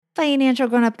Financial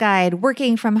Grown-Up Guide,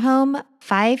 Working from Home,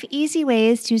 5 Easy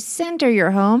Ways to Center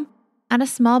Your Home on a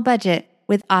Small Budget,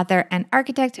 with author and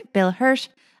architect Bill Hirsch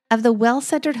of The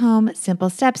Well-Centered Home, Simple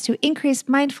Steps to Increase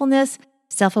Mindfulness,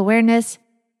 Self-Awareness,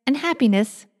 and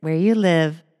Happiness Where You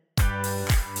Live.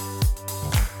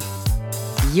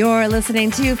 You're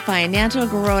listening to Financial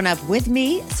Grown-Up with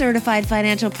me, certified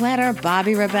financial planner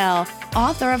Bobbi Rebell,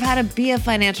 author of How to Be a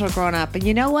Financial Grown-Up. And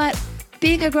you know what?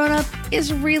 Being a grown-up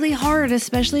is really hard,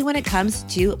 especially when it comes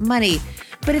to money.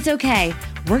 But it's okay.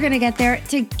 We're going to get there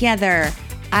together.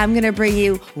 I'm going to bring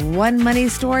you one money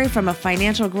story from a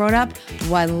financial grown-up,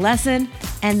 one lesson,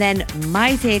 and then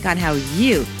my take on how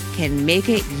you can make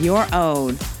it your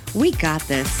own. We got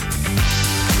this.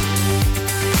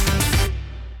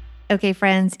 Okay,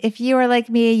 friends, if you are like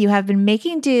me, you have been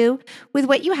making do with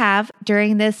what you have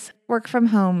during this work from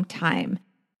home time.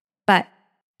 But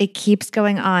it keeps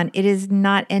going on. It is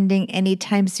not ending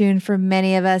anytime soon for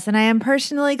many of us, and I am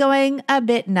personally going a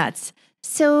bit nuts.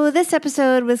 So this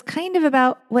episode was kind of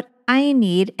about what I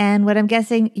need and what I'm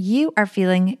guessing you are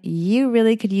feeling you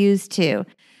really could use too.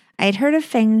 I had heard of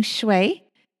Feng Shui.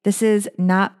 This is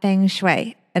not Feng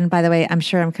Shui. And by the way, I'm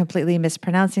sure I'm completely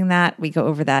mispronouncing that. We go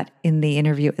over that in the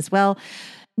interview as well.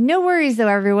 No worries though,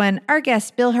 everyone. Our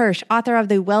guest, Bill Hirsch, author of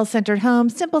The Well-Centered Home,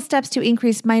 Simple Steps to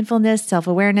Increase Mindfulness,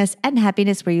 Self-Awareness, and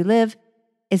Happiness Where You Live,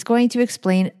 is going to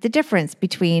explain the difference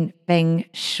between Feng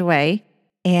Shui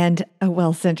and a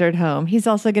well-centered home. He's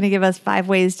also going to give us 5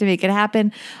 ways to make it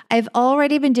happen. I've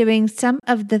already been doing some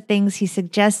of the things he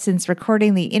suggests since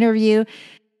recording the interview,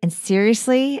 and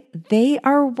seriously, they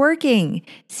are working.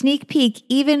 Sneak peek,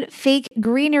 even fake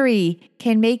greenery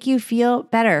can make you feel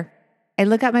better. I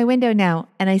look out my window now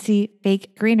and I see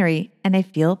fake greenery and I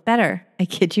feel better. I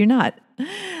kid you not.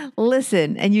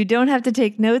 Listen, and you don't have to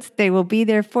take notes. They will be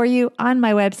there for you on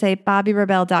my website,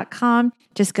 BobbiRebell.com.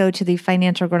 Just go to the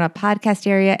Financial Grown Up podcast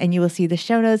area and you will see the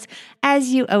show notes as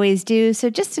you always do. So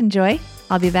just enjoy.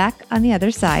 I'll be back on the other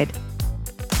side.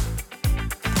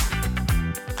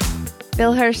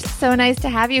 Bill Hirsch, so nice to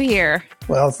have you here.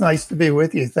 Well, it's nice to be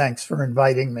with you. Thanks for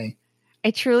inviting me. I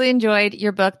truly enjoyed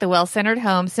your book, The Well-Centered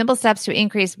Home, Simple Steps to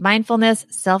Increase Mindfulness,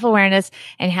 Self-Awareness,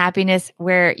 and Happiness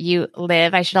Where You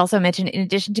Live. I should also mention, in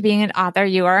addition to being an author,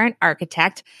 you are an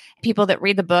architect. People that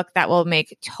read the book, that will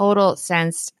make total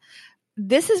sense.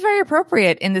 This is very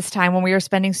appropriate in this time when we are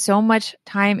spending so much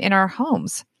time in our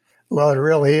homes. Well, it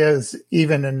really is.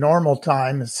 Even in normal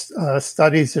times,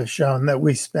 studies have shown that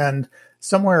we spend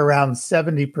somewhere around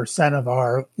 70% of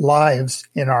our lives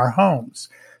in our homes.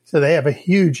 So they have a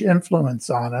huge influence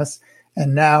on us.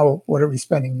 And now, what are we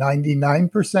spending?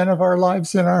 99% of our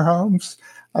lives in our homes,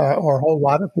 or a whole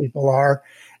lot of people are.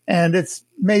 And it's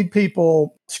made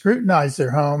people scrutinize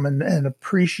their home and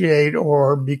appreciate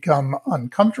or become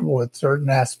uncomfortable with certain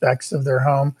aspects of their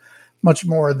home much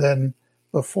more than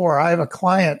before. I have a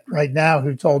client right now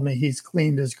who told me he's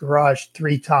cleaned his garage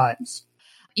 3 times.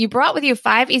 You brought with you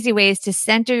 5 easy ways to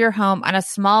center your home on a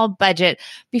small budget.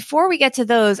 Before we get to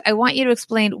those, I want you to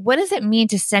explain, what does it mean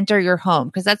to center your home?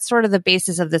 Because that's sort of the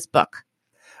basis of this book.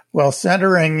 Well,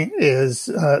 centering is,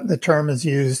 the term is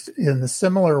used in the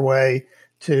similar way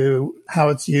to how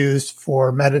it's used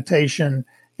for meditation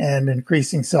and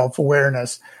increasing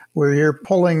self-awareness, where you're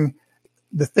pulling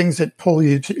the things that pull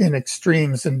you in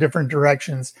extremes in different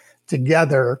directions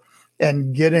together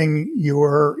and getting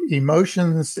your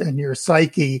emotions and your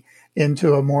psyche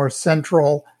into a more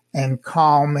central and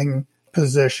calming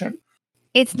position.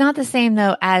 It's not the same,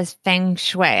 though, as Feng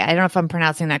Shui. I don't know if I'm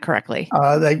pronouncing that correctly.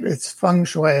 It's Feng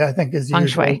Shui, I think, is the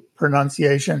usual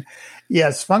pronunciation.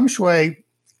 Yes, Feng Shui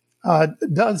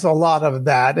does a lot of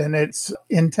that, and it's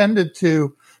intended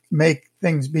to make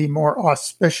things be more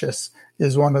auspicious,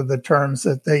 is one of the terms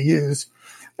that they use.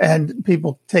 And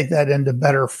people take that into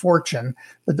better fortune.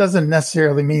 It doesn't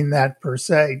necessarily mean that per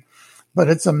se, but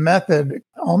it's a method,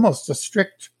 almost a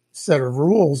strict set of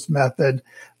rules method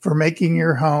for making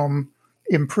your home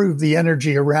improve the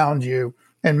energy around you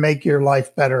and make your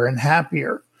life better and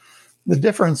happier. The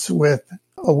difference with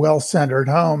a well-centered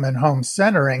home and home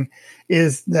centering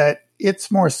is that it's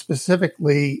more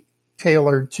specifically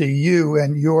tailored to you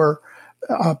and your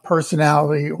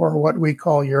personality, or what we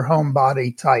call your home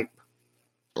body type.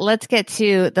 Let's get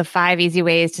to the 5 easy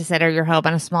ways to center your home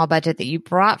on a small budget that you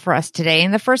brought for us today.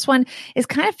 And the first one is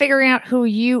kind of figuring out who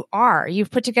you are.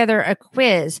 You've put together a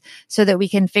quiz so that we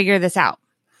can figure this out.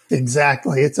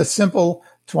 Exactly. It's a simple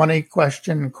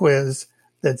 20-question quiz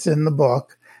that's in the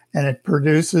book, and it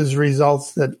produces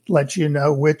results that let you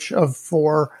know which of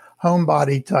 4 home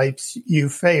body types you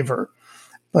favor.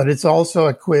 But it's also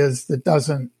a quiz that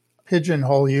doesn't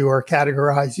pigeonhole you or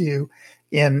categorize you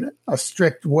in a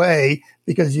strict way,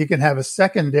 because you can have a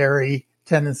secondary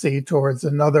tendency towards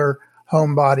another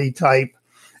homebody type.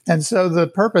 And so the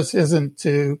purpose isn't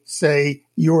to say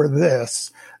you're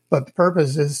this, but the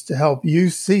purpose is to help you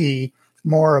see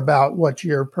more about what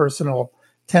your personal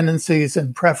tendencies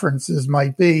and preferences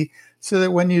might be, so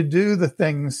that when you do the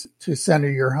things to center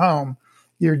your home,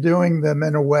 you're doing them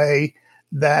in a way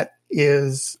that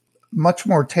is much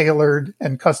more tailored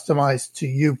and customized to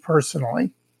you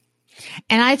personally.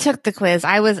 And I took the quiz.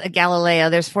 I was a Galileo.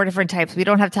 There's 4 different types. We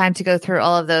don't have time to go through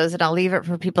all of those, and I'll leave it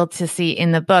for people to see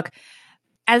in the book.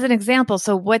 As an example,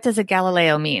 so what does a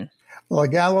Galileo mean? Well, a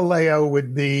Galileo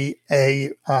would be a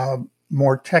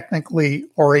more technically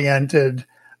oriented,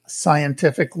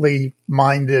 scientifically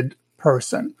minded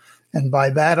person. And by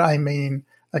that, I mean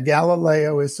a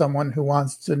Galileo is someone who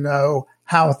wants to know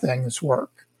how things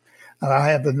work. I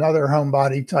have another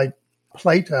homebody type,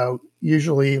 Plato.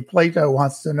 Usually Plato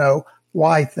wants to know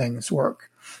why things work,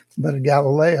 but a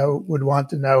Galileo would want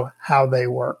to know how they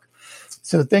work.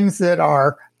 So things that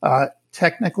are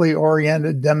technically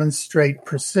oriented demonstrate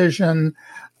precision,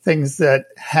 things that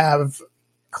have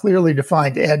clearly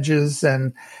defined edges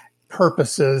and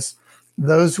purposes.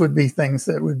 Those would be things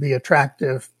that would be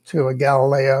attractive to a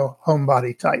Galileo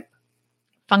homebody type.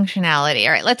 Functionality.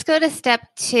 All right, let's go to step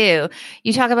 2.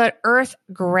 You talk about earth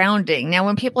grounding. Now,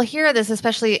 when people hear this,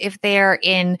 especially if they're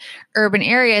in urban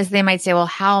areas, they might say, well,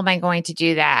 how am I going to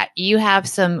do that? You have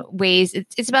some ways.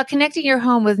 It's about connecting your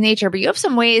home with nature, but you have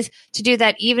some ways to do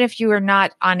that even if you are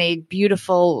not on a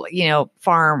beautiful,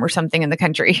 farm or something in the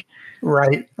country.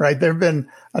 Right. There have been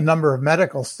a number of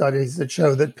medical studies that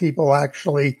show that people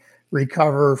actually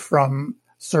recover from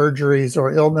surgeries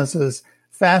or illnesses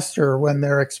faster when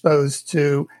they're exposed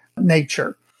to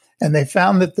nature. And they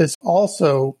found that this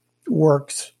also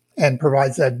works and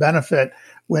provides that benefit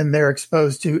when they're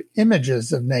exposed to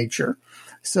images of nature.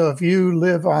 So if you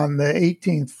live on the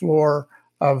 18th floor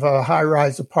of a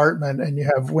high-rise apartment and you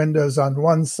have windows on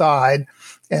one side,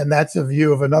 and that's a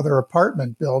view of another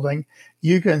apartment building,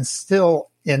 you can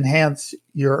still enhance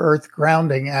your earth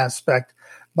grounding aspect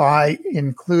by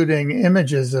including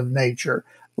images of nature,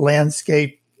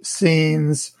 landscape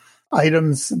scenes,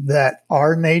 items that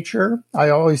are nature. I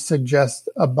always suggest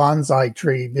a bonsai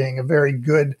tree being a very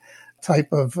good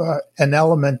type of an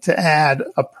element to add,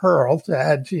 a pearl to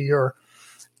add to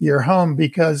your home,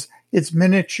 because it's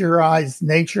miniaturized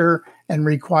nature and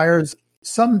requires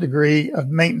some degree of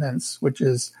maintenance, which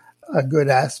is a good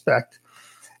aspect.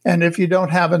 And if you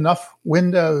don't have enough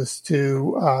windows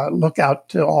to look out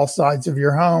to all sides of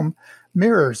your home,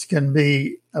 mirrors can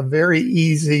be a very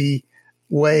easy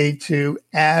way to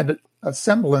add a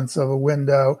semblance of a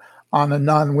window on a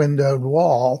non-windowed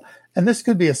wall. And this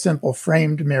could be a simple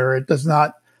framed mirror. It does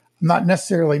not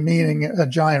necessarily meaning a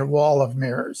giant wall of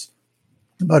mirrors,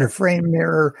 but a framed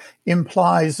mirror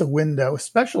implies a window,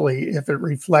 especially if it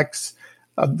reflects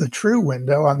the true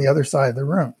window on the other side of the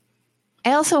room.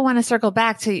 I also want to circle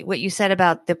back to what you said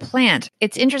about the plant.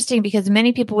 It's interesting because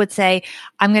many people would say,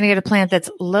 I'm going to get a plant that's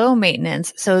low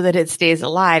maintenance so that it stays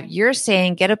alive. You're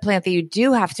saying get a plant that you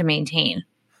do have to maintain.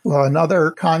 Well, another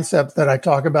concept that I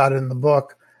talk about in the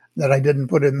book that I didn't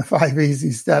put in the 5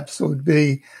 easy steps would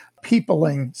be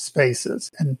peopling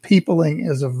spaces. And peopling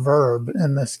is a verb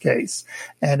in this case.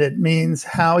 And it means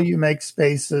how you make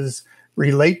spaces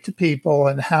relate to people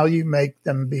and how you make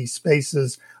them be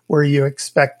spaces where you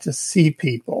expect to see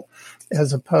people,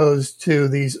 as opposed to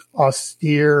these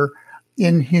austere,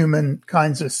 inhuman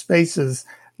kinds of spaces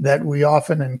that we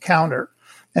often encounter.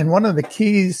 And one of the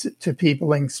keys to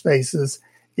peopling spaces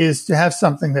is to have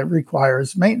something that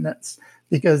requires maintenance,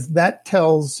 because that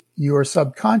tells your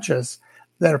subconscious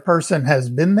that a person has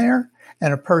been there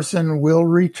and a person will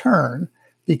return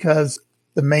because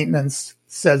the maintenance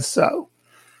says so.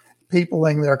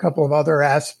 Peopling, there are a couple of other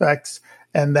aspects,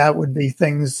 and that would be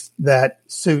things that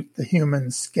suit the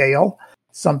human scale,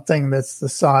 something that's the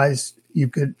size you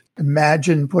could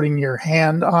imagine putting your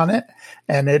hand on it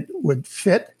and it would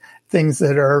fit, things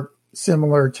that are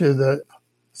similar to the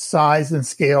size and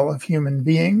scale of human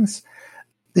beings.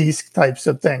 These types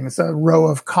of things, a row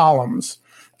of columns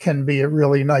can be a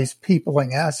really nice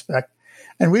peopling aspect.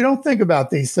 And we don't think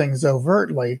about these things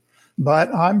overtly,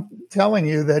 but I'm telling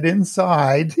you that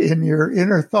inside, in your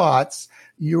inner thoughts,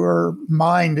 your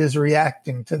mind is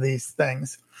reacting to these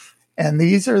things. And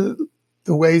these are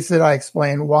the ways that I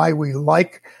explain why we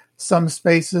like some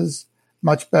spaces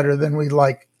much better than we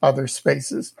like other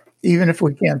spaces, even if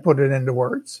we can't put it into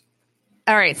words.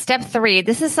 All right. Step 3.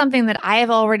 This is something that I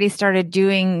have already started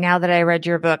doing now that I read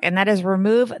your book, and that is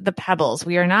remove the pebbles.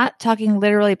 We are not talking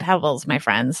literally pebbles, my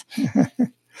friends.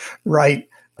 Right.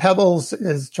 Pebbles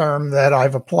is a term that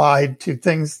I've applied to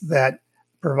things that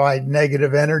provide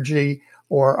negative energy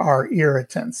or are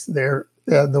irritants. The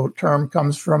term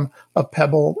comes from a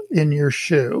pebble in your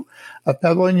shoe. A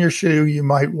pebble in your shoe you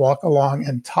might walk along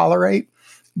and tolerate,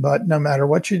 but no matter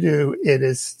what you do, it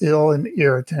is still an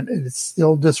irritant. It is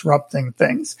still disrupting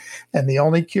things. And the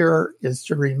only cure is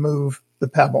to remove the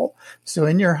pebble. So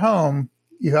in your home,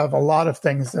 you have a lot of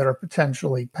things that are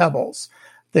potentially pebbles.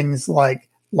 Things like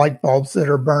light bulbs that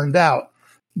are burned out,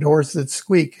 doors that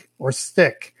squeak or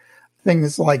stick,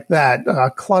 things like that.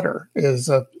 Clutter is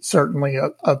certainly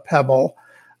a pebble.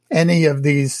 Any of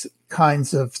these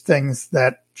kinds of things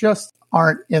that just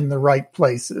aren't in the right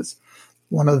places.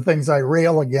 One of the things I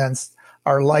rail against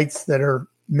are lights that are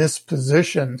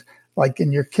mispositioned, like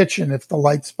in your kitchen. If the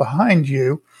light's behind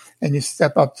you and you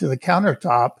step up to the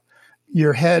countertop,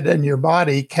 your head and your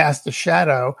body cast a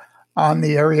shadow on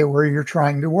the area where you're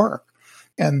trying to work.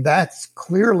 And that's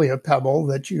clearly a pebble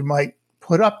that you might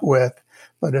put up with.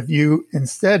 But if you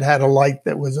instead had a light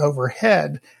that was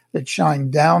overhead that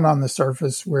shined down on the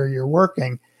surface where you're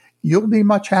working, you'll be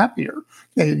much happier.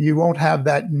 You won't have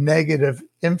that negative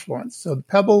influence. So the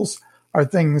pebbles are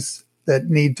things that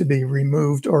need to be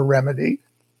removed or remedied.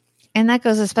 And that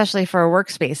goes especially for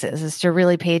workspaces, is to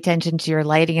really pay attention to your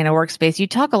lighting in a workspace. You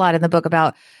talk a lot in the book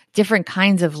about different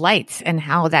kinds of lights and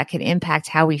how that can impact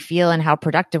how we feel and how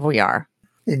productive we are.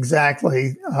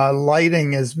 Exactly.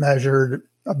 Lighting is measured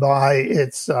by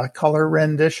its color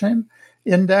rendition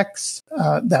index.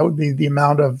 That would be the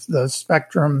amount of the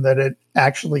spectrum that it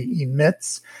actually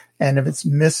emits. And if it's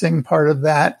missing part of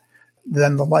that,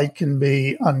 then the light can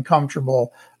be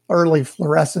uncomfortable. Early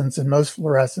fluorescents and most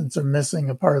fluorescents are missing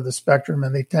a part of the spectrum,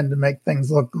 and they tend to make things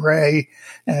look gray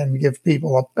and give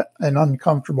people an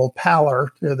uncomfortable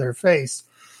pallor to their face.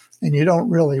 And you don't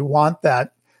really want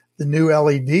that. The new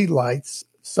LED lights,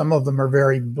 some of them are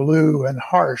very blue and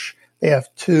harsh. They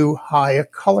have too high a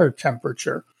color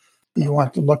temperature. You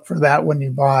want to look for that when you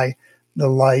buy the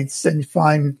lights, and you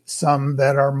find some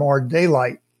that are more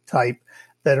daylight type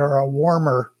that are a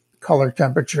warmer color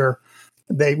temperature.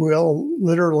 They will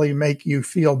literally make you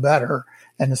feel better,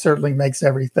 and it certainly makes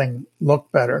everything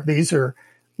look better. These are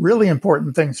really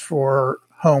important things for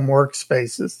home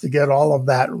workspaces to get all of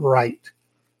that right.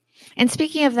 And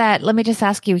speaking of that, let me just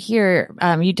ask you here,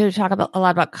 you do talk a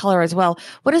lot about color as well.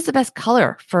 What is the best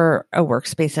color for a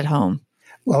workspace at home?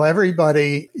 Well,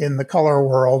 everybody in the color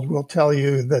world will tell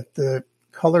you that the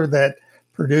color that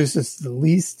produces the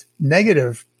least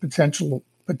negative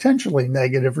potentially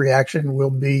negative reaction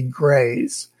will be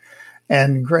grays.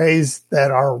 And grays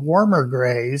that are warmer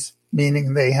grays,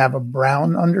 meaning they have a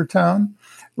brown undertone,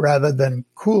 rather than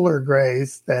cooler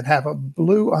grays that have a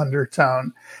blue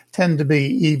undertone, tend to be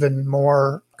even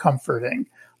more comforting.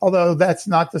 Although that's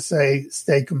not to say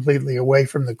stay completely away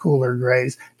from the cooler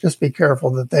grays. Just be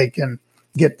careful that they can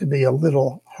get to be a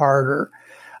little harder.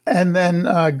 And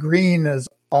then green is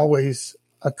always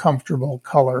a comfortable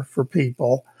color for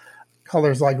people.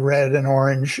 Colors like red and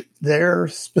orange, they're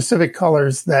specific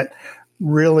colors that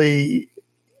really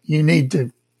you need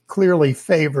to clearly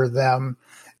favor them,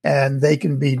 and they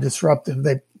can be disruptive.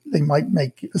 They might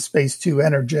make a space too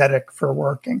energetic for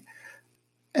working.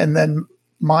 And then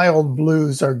mild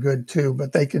blues are good too,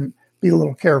 but they can be a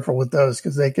little careful with those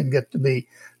because they can get to be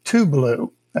too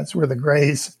blue. That's where the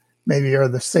grays maybe are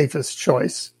the safest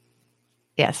choice.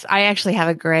 Yes, I actually have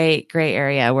a gray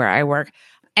area where I work.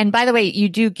 And by the way, you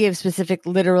do give specific,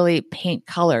 literally paint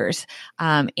colors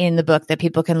in the book that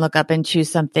people can look up and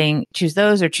choose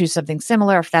those or choose something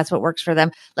similar if that's what works for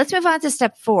them. Let's move on to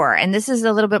step 4. And this is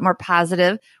a little bit more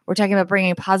positive. We're talking about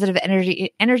bringing positive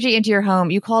energy into your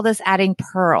home. You call this adding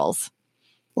pearls.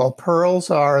 Well, pearls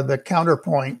are the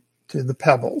counterpoint to the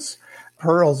pebbles.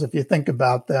 Pearls, if you think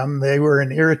about them, they were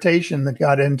an irritation that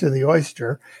got into the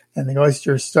oyster, and the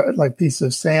oyster started like a piece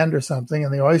of sand or something,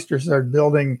 and the oyster started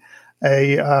building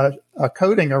a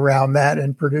coating around that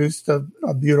and produced a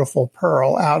beautiful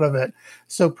pearl out of it.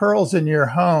 So pearls in your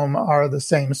home are the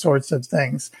same sorts of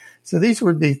things. So these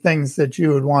would be things that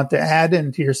you would want to add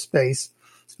into your space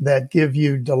that give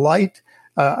you delight,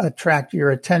 attract your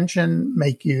attention,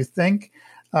 make you think.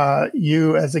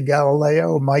 You as a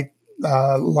Galileo might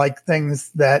like things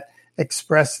that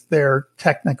express their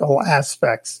technical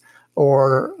aspects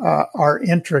or are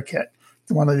intricate.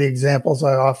 One of the examples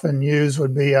I often use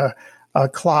would be a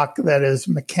clock that is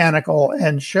mechanical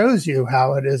and shows you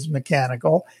how it is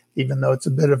mechanical, even though it's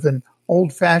a bit of an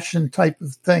old-fashioned type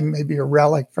of thing, maybe a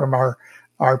relic from our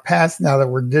past now that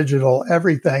we're digital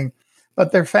everything.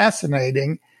 But they're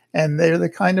fascinating, and they're the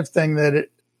kind of thing that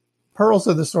pearls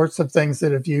are the sorts of things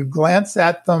that if you glance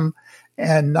at them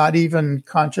and not even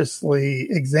consciously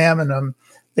examine them,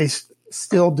 they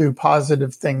still do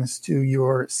positive things to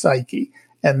your psyche.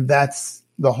 And that's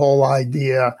the whole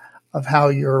idea of how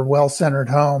your well-centered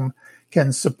home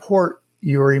can support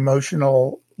your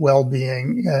emotional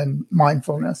well-being and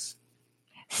mindfulness.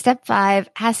 Step 5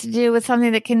 has to do with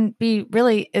something that can be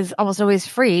really is almost always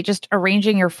free, just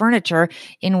arranging your furniture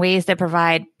in ways that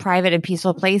provide private and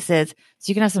peaceful places so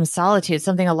you can have some solitude,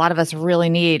 something a lot of us really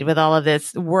need with all of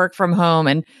this work from home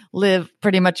and live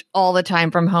pretty much all the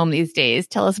time from home these days.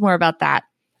 Tell us more about that.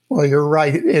 Well, you're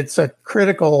right. It's a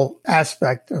critical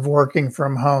aspect of working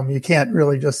from home. You can't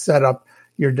really just set up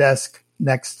your desk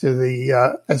next to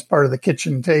the, as part of the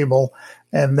kitchen table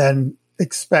and then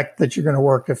expect that you're going to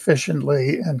work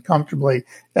efficiently and comfortably.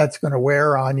 That's going to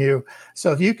wear on you.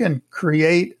 So if you can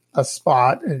create a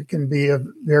spot, it can be a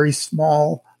very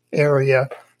small area,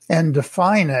 and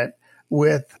define it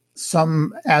with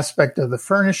some aspect of the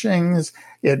furnishings.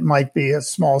 It might be a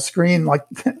small screen like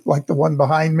the one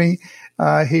behind me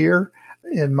here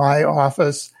in my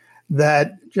office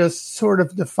that just sort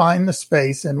of define the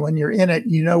space. And when you're in it,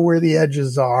 you know where the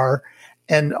edges are.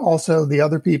 And also the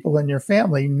other people in your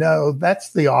family know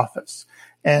that's the office,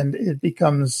 and it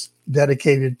becomes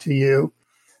dedicated to you.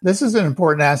 This is an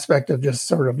important aspect of just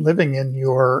sort of living in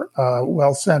your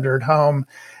well-centered home,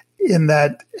 in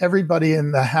that everybody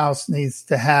in the house needs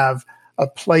to have a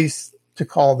place to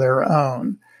call their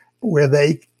own where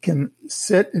they can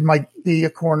sit. It might be a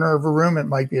corner of a room. It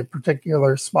might be a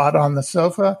particular spot on the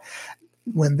sofa.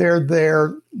 When they're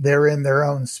there, they're in their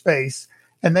own space.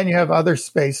 And then you have other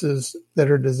spaces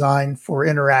that are designed for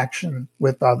interaction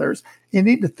with others. You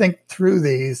need to think through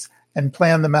these and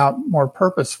plan them out more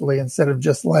purposefully instead of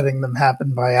just letting them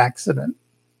happen by accident.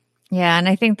 Yeah. And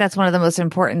I think that's one of the most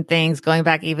important things, going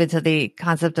back even to the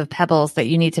concept of pebbles, that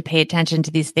you need to pay attention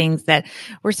to these things that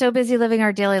we're so busy living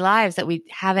our daily lives that we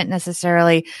haven't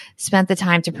necessarily spent the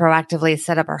time to proactively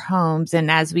set up our homes.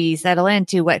 And as we settle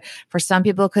into what for some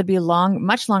people could be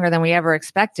much longer than we ever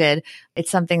expected, it's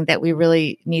something that we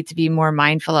really need to be more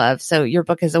mindful of. So your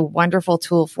book is a wonderful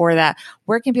tool for that.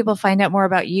 Where can people find out more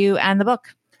about you and the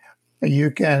book?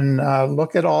 You can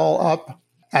look it all up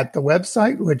at the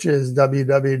website, which is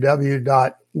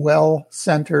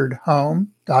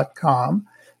www.wellcenteredhome.com.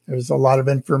 There's a lot of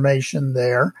information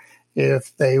there.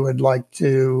 If they would like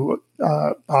to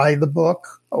buy the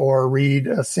book or read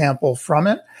a sample from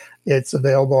it, it's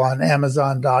available on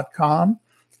Amazon.com.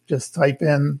 Just type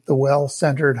in The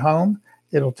Well-Centered Home.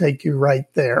 It'll take you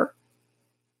right there.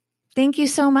 Thank you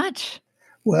so much.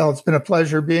 Well, it's been a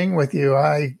pleasure being with you.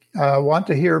 I want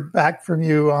to hear back from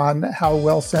you on how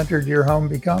well-centered your home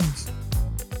becomes.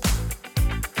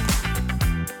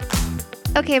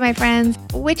 Okay, my friends,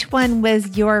 which one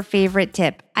was your favorite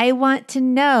tip? I want to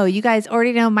know. You guys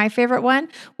already know my favorite one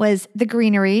was the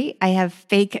greenery. I have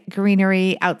fake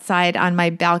greenery outside on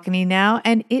my balcony now,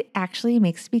 and it actually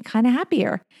makes me kind of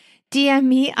happier. DM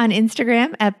me on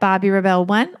Instagram at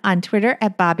BobbyRebel1, on Twitter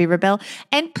at BobbyRebel.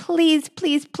 And please,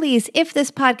 please, please, if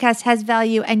this podcast has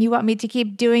value and you want me to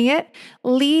keep doing it,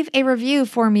 leave a review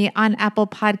for me on Apple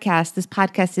Podcasts. This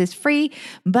podcast is free,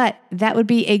 but that would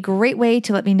be a great way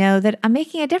to let me know that I'm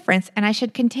making a difference and I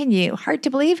should continue. Hard to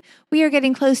believe, we are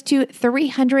getting close to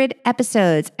 300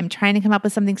 episodes. I'm trying to come up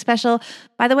with something special,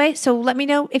 by the way, so let me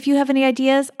know if you have any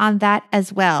ideas on that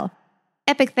as well.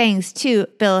 Epic thanks to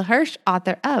Bill Hirsch,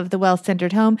 author of The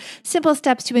Well-Centered Home, Simple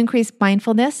Steps to Increase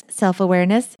Mindfulness,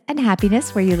 Self-Awareness, and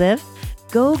Happiness Where You Live.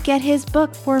 Go get his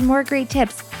book for more great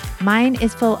tips. Mine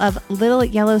is full of little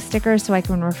yellow stickers so I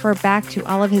can refer back to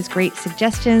all of his great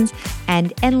suggestions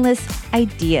and endless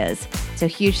ideas. So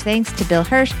huge thanks to Bill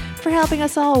Hirsch for helping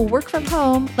us all work from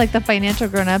home like the financial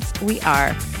grown-ups we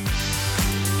are.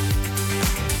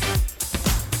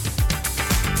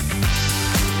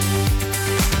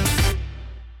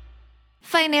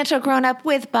 Financial Grown Up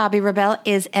with Bobby Rebel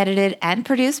is edited and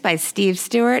produced by Steve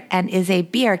Stewart and is a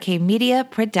BRK Media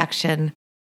production.